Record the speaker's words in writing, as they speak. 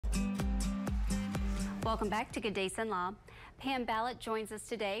Welcome back to Good Day Cenla. Pam Ballott joins us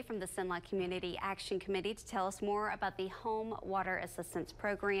today from the Cenla Community Action Committee to tell us more about the Home Water Assistance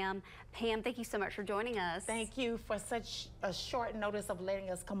Program. Pam, thank you so much for joining us. Thank you for such a short notice of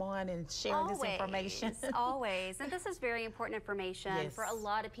letting us come on and share this information. Always. And this is very important information for a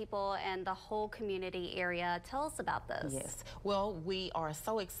lot of people and the whole community area. Tell us about this. Yes. Well, we are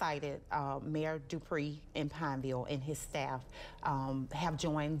so excited. Mayor Dupree in Pineville and his staff have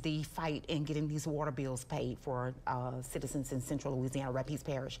joined the fight in getting these water bills paid for citizens in Central Louisiana, Rapides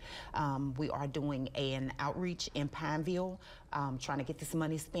Parish. We are doing an outreach in Pineville, trying to get this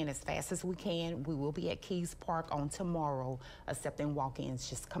money spent as fast as we can. We will be at Keys Park on tomorrow, accepting walk-ins.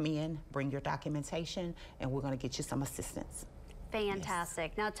 Just come in, bring your documentation, and we're going to get you some assistance.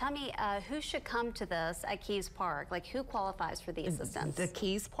 Fantastic. Yes. Now tell me, who should come to this at Keys Park? Like, who qualifies for the assistance? The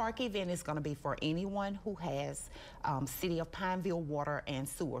Keys Park event is going to be for anyone who has City of Pineville water and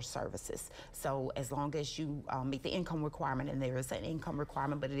sewer services. So as long as you meet the income requirement, and there is an income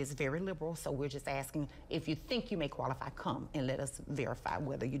requirement, but it is very liberal, so we're just asking if you think you may qualify, come and let us verify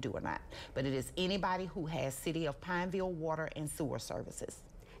whether you do or not. But it is anybody who has City of Pineville water and sewer services.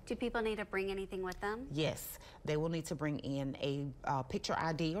 Do people need to bring anything with them? Yes, they will need to bring in a picture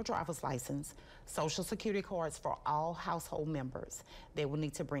ID or driver's license, Social Security cards for all household members. They will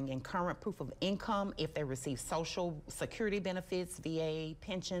need to bring in current proof of income. If they receive Social Security benefits, VA,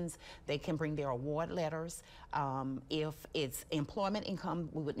 pensions, they can bring their award letters. If it's employment income,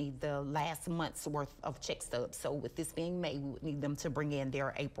 we would need the last month's worth of check stubs. So with this being May, we would need them to bring in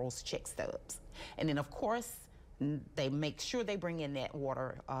their April's check stubs. And then, of course, they make sure they bring in that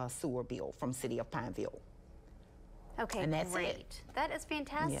water sewer bill from City of Pineville. Okay, and that's great. It. That is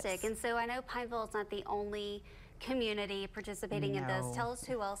fantastic. Yes. And so I know Pineville is not the only community participating in this. Tell us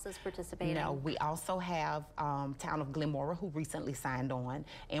who else is participating. No, we also have town of Glenmora, who recently signed on,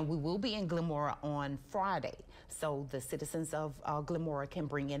 and we will be in Glenmora on Friday. So the citizens of Glenmora can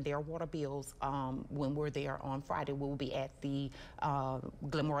bring in their water bills when we're there on Friday. We will be at the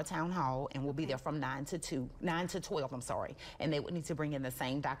Glenmora Town Hall, and we'll be there from 9 to 12, I'm sorry. And they would need to bring in the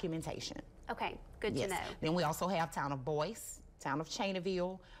same documentation. Okay, good to know. Then we also have town of Boyce, town of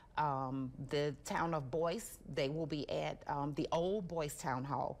Cheneyville, the town of Boyce. They will be at the old Boyce Town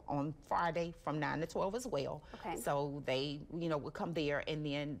Hall on Friday from 9 to 12 as well. Okay. So they, will come there, and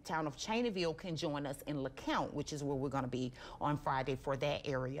then town of Cheneyville can join us in LeCount, which is where we're going to be on Friday for that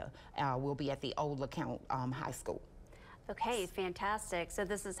area. We'll be at the old LeCount High School. Okay, fantastic. So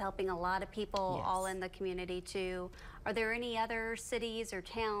this is helping a lot of people all in the community too. Are there any other cities or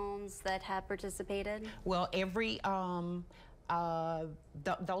towns that have participated? Well, every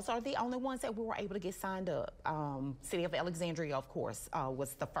those are the only ones that we were able to get signed up. City of Alexandria, of course,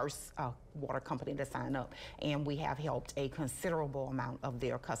 was the first water company to sign up, and we have helped a considerable amount of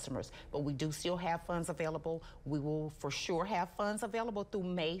their customers. But we do still have funds available. We will for sure have funds available through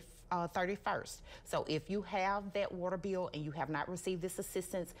May 31st. So if you have that water bill and you have not received this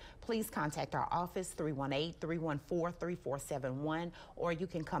assistance, please contact our office, 318-314-3471, or you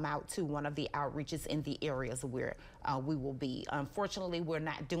can come out to one of the outreaches in the areas where we will be. Unfortunately, we're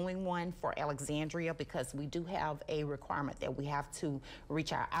not doing one for Alexandria because we do have a requirement that we have to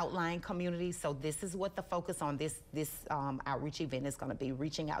reach our outlying communities. So this is what the focus on this outreach event is going to be,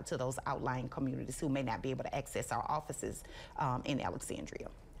 reaching out to those outlying communities who may not be able to access our offices in Alexandria.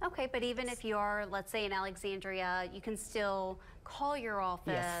 Okay, but even if you are, let's say, in Alexandria, you can still call your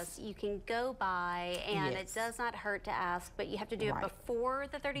office. Yes. You can go by, and it does not hurt to ask, but you have to do it before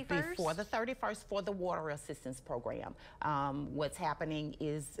the 31st? Before the 31st for the water assistance program. What's happening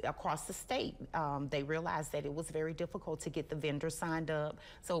is across the state, they realized that it was very difficult to get the vendors signed up,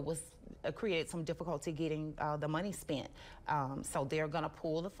 so it was created some difficulty getting the money spent. So they're going to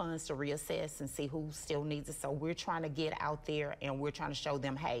pull the funds to reassess and see who still needs it. So we're trying to get out there, and we're trying to show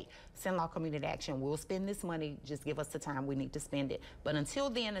them, hey, Cenla Community Action, we'll spend this money, just give us the time we need to spend it. But until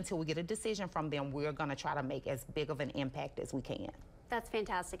then, until we get a decision from them, we're going to try to make as big of an impact as we can. That's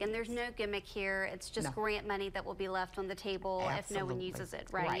fantastic. And there's no gimmick here. It's just grant money that will be left on the table if no one uses it,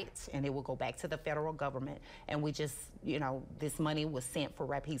 right? Right. And it will go back to the federal government. And we just, this money was sent for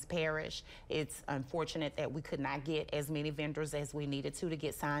Rapides Parish. It's unfortunate that we could not get as many vendors as we needed to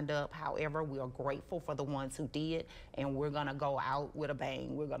get signed up. However, we are grateful for the ones who did, and we're going to go out with a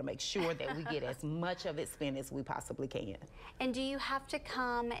bang. We're going to make sure that we get as much of it spent as we possibly can. And do you have to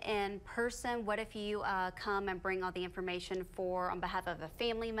come in person? What if you come and bring all the information on behalf behalf of a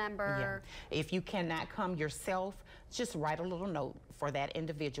family member. Yeah. If you cannot come yourself, just write a little note for that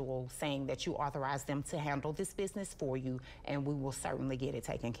individual saying that you authorize them to handle this business for you, and we will certainly get it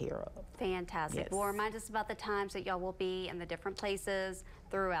taken care of. Fantastic. Yes. Well, remind us about the times that y'all will be in the different places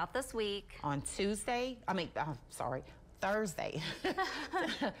throughout this week. On Thursday,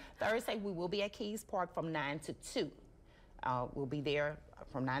 Thursday we will be at Keys Park from 9 to 2. We'll be there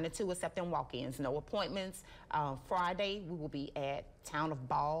from 9 to 2, accepting walk-ins, no appointments. Friday, we will be at Town of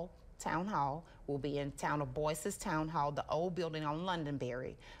Ball Town Hall. We'll be in Town of Boyce's Town Hall, the old building on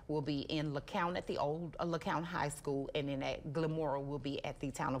Londonderry. We'll be in LeCount at the old LeCount High School, and then at Glenmora, we'll be at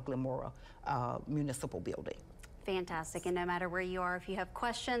the Town of Glenmora Municipal Building. Fantastic. And no matter where you are, if you have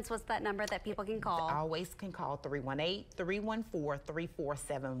questions, what's that number that people can call? Always can call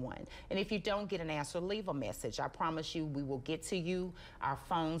 318-314-3471. And if you don't get an answer, leave a message. I promise you we will get to you. Our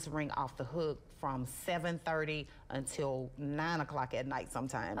phones ring off the hook from 7:30 until 9 o'clock at night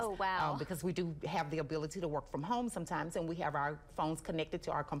sometimes. Oh, wow. Because we do have the ability to work from home sometimes, and we have our phones connected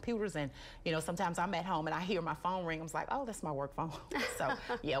to our computers. And, you know, sometimes I'm at home and I hear my phone ring. I'm like, oh, that's my work phone. So,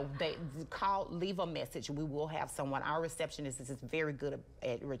 yeah, they call, leave a message. We will have someone. Our receptionist is very good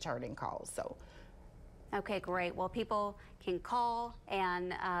at returning calls. So. Okay, great. Well, people can call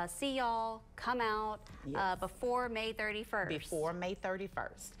and see y'all, come out before May 31st. Before May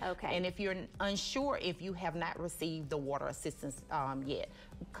 31st. Okay. And if you're unsure if you have not received the water assistance yet,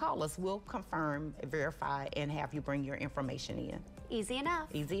 call us. We'll confirm, verify, and have you bring your information in. Easy enough.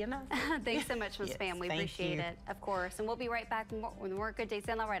 Easy enough. Thanks so much, Ms. Yes, Pam. We appreciate it, of course. And we'll be right back with more Good Day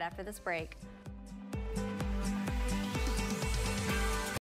Sandlot right after this break.